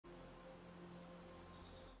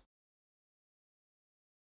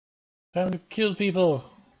Time to kill people.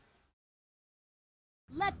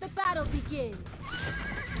 Let the battle begin.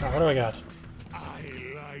 Oh, what do I got?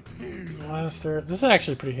 Blaster. This is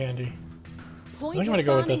actually pretty handy. I think I'm gonna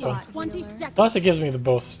go with this one. 20 seconds. Plus, it gives me the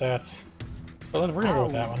most stats. So we're gonna go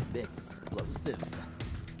with that one. Explosive.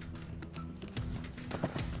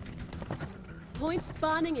 Point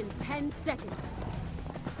spawning in 10 seconds.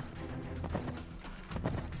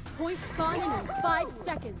 Point spawning in 5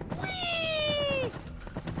 seconds.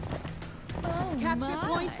 Oh Capture my.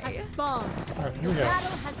 point has spawned. Alright, here The we go.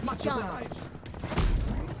 battle has begun.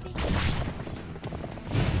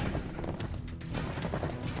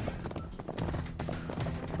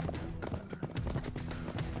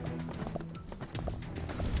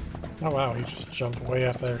 Oh wow, he just jumped way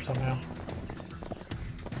up there somehow.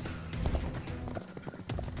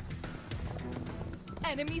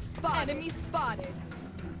 Enemy spotted. Enemy spotted.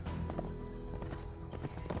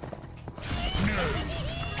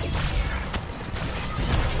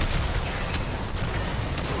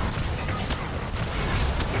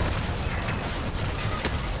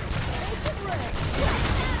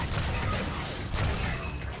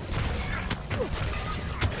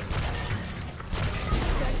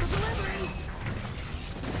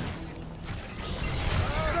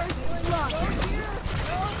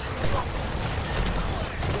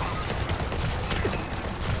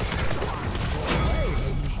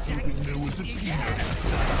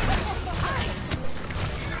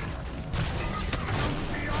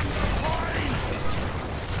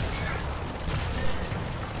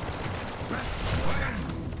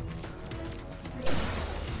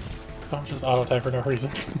 Don't just auto attack for no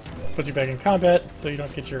reason. Puts you back in combat, so you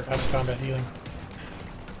don't get your out of combat healing.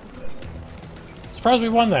 Surprised we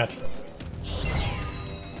won that.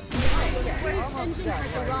 Engine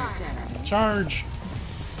has arrived. Charge!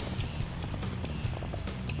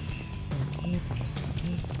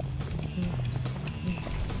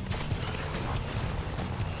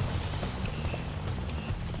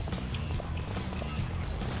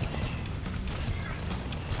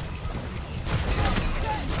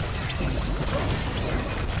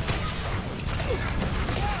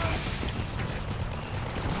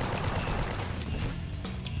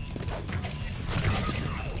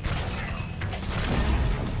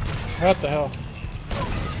 What the hell?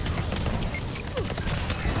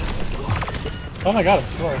 Oh my god, I'm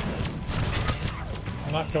slow.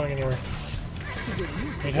 I'm not going anywhere.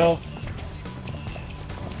 Need health.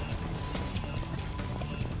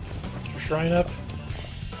 Get your shrine up.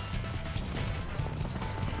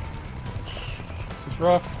 This is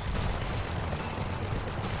rough.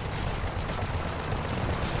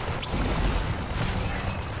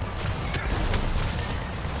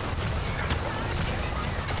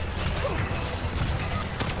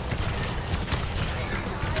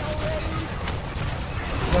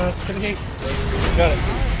 To the gate. Got it.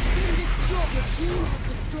 Your team has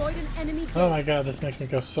destroyed an enemy gate. Oh my god, this makes me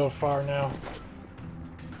go so far now.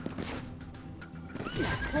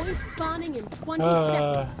 Point spawning in 20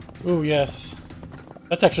 seconds. Ooh, yes.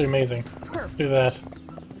 That's actually amazing. Let's do that.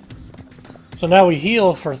 So now we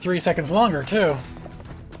heal for 3 seconds longer, too.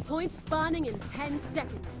 Point spawning in 10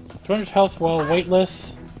 seconds. 200 health while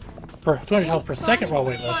weightless. For 200 health per second while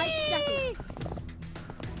Spawning in weightless. 5 seconds.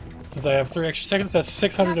 Since I have 3 extra seconds, that's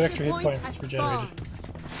 600 Capture extra hit point points has regenerated.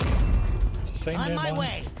 It's the same On damn my one.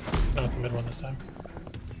 way. No, it's the mid one this time.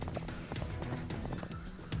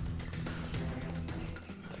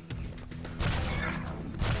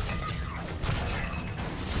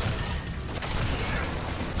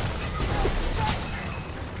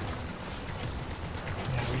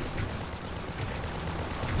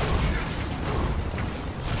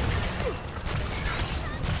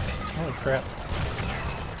 Holy crap.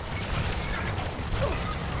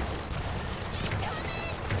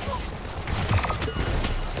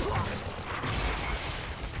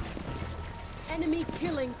 Enemy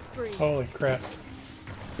killing spree. Holy crap.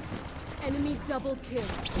 Enemy double kill.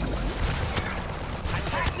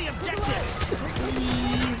 Attack the objective.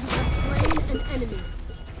 Slain an enemy.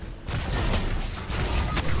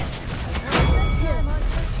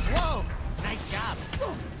 Whoa! Nice job.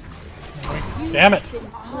 You Damn it. have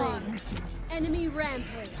been slain. Enemy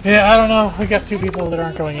rampage. Yeah, I don't know. We got 2 people that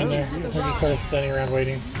aren't going in there. They're just sort of standing around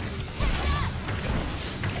waiting.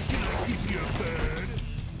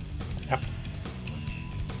 Yep.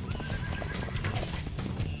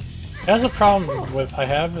 That's a problem with I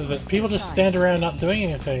have is that people just stand around not doing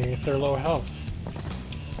anything if they're low health.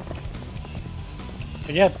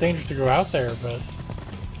 But yeah, it's dangerous to go out there, but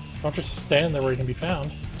don't just stand there where you can be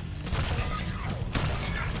found.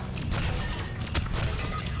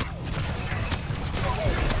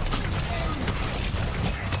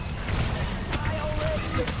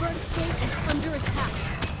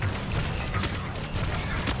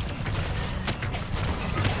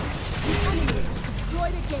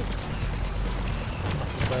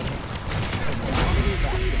 button. An enemy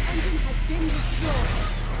speed engine has been destroyed.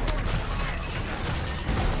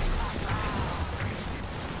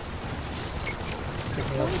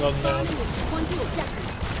 Picking up Point sudden down. spawning in 20 seconds.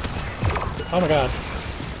 Oh my god.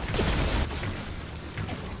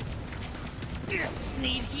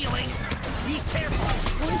 Need healing. Be careful.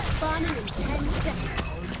 Point spawning in 10 seconds.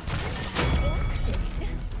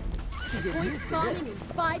 Point spawning in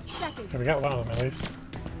 5 seconds. Okay, we got one of them at least.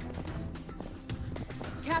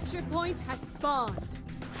 Capture point has spawned.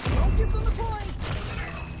 Don't give them the points.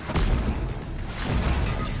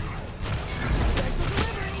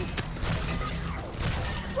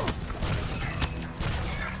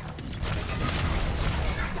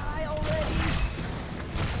 Die already.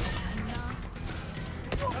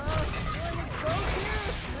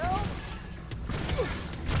 Help.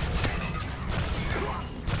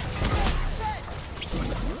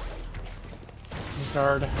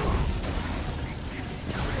 Guard.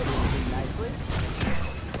 Nicely.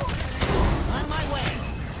 On my way.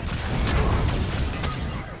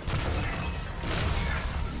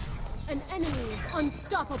 An enemy is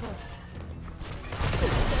unstoppable.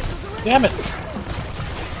 Damn it!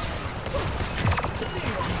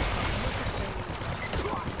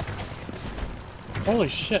 Holy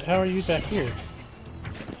shit, how are you back here?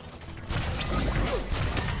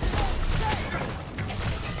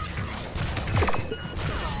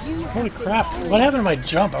 Holy crap, what happened to my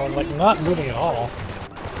jump? I was like not moving at all.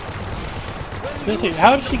 Seriously,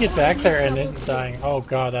 how did she get back there and then dying? Oh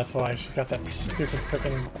god, that's why. She's got that stupid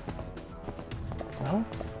frickin'... No?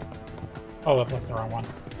 Oh, I'm looking at the wrong one.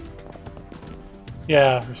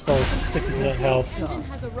 Yeah, we're still 60% health. Engine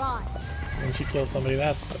has arrived. And she kills somebody,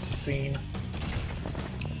 that's obscene.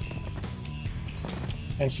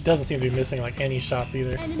 And she doesn't seem to be missing like any shots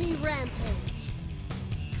either. Enemy rampage.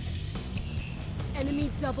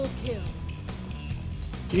 Enemy double kill.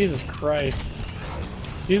 Jesus Christ.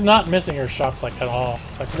 She's not missing her shots like at all.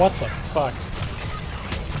 Like what the fuck?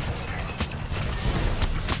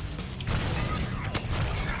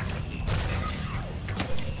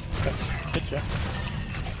 Hit ya.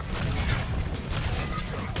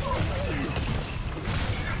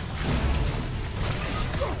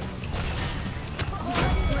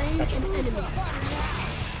 Slain an enemy.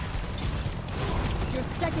 Your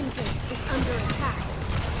second base is under attack.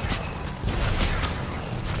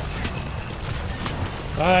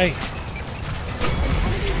 Bye. An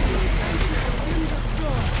enemy speed engine has been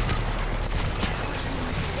destroyed.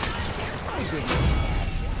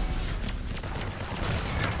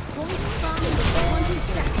 Point spawning in 20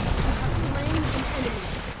 seconds. You have slain an enemy.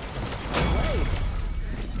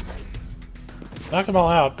 Knocked them all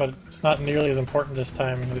out, but it's not nearly as important this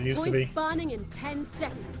time as it used to Point be. spawning in 10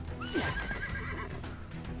 seconds.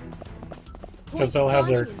 Because they'll have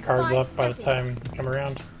their cards up by the time you come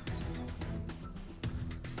around.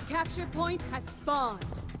 Capture point has spawned.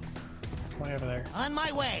 Way over there. On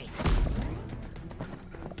my way.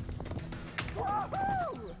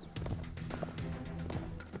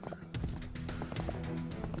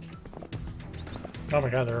 Oh my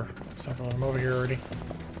god, there are several of them over here already.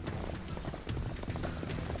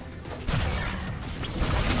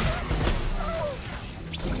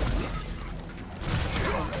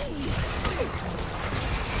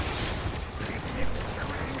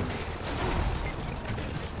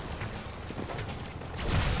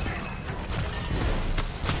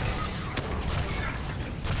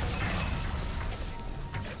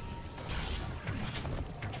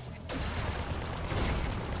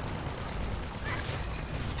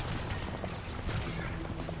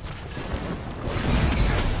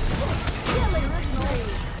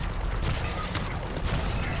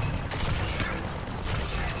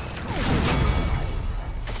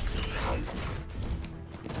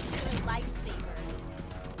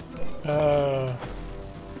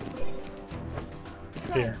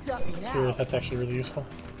 Here. Let's see if that's actually really useful.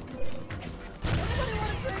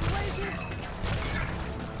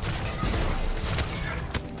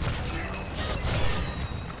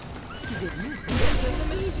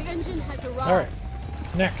 The engine has arrived. Alright,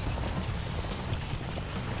 next.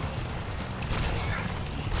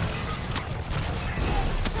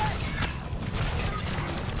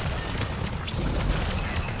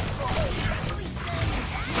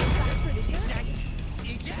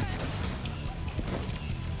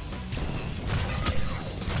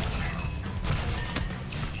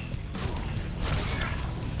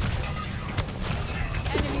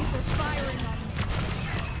 Enemies are firing on me.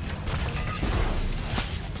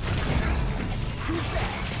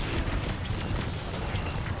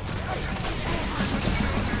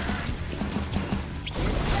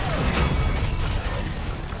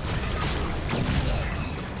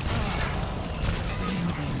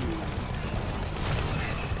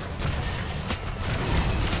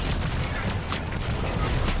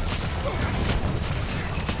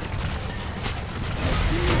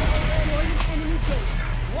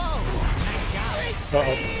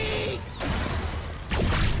 Uh-oh.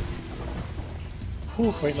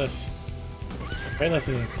 Whew, weightless. Weightless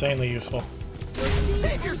is insanely useful. Siege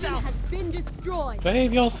engine has been destroyed.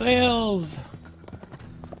 Save yourselves!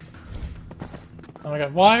 Oh my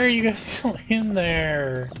god, why are you guys still in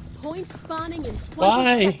there? Point spawning in 20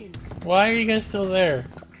 Why? seconds. Why are you guys still there?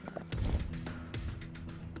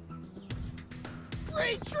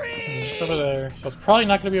 Retreat! Just over there. So it's probably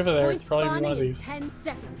not gonna be over there. Point It's probably gonna be one spawning of in these. 10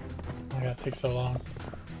 seconds. Oh my god, it takes so long.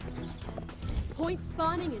 Point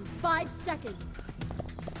spawning in 5 seconds.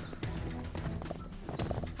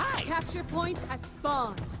 Hi! Capture point has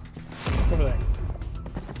spawned. Over there.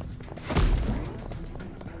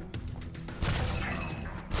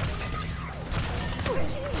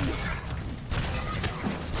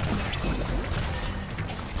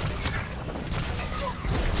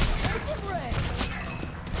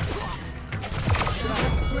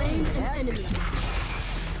 Slain an enemy.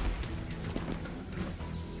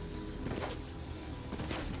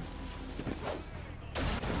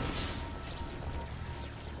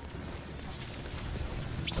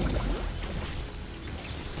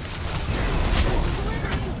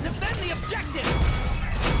 Defend the objective!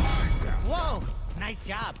 Whoa! Nice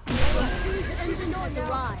job. Siege engine has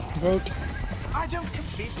arrived. Vote. I don't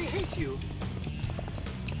completely hate you.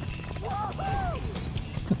 Whoa!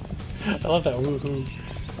 I love that woohoo.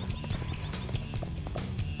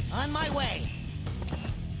 On my way.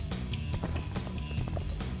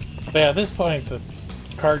 But yeah, at this point, the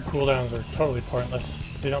card cooldowns are totally pointless.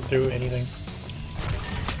 They don't do anything.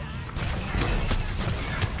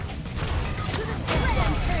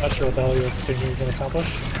 Not sure what the hell he was thinking he was going to accomplish.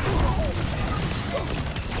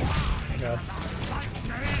 Oh my god.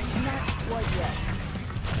 Not quite yet.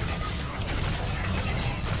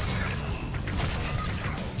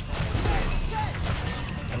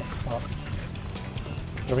 Oh.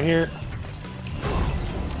 Over here.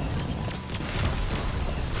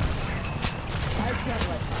 I can't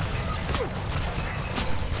let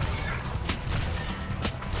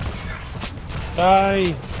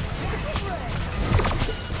Die!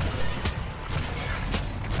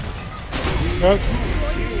 Nope.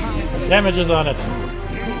 Damage is on it.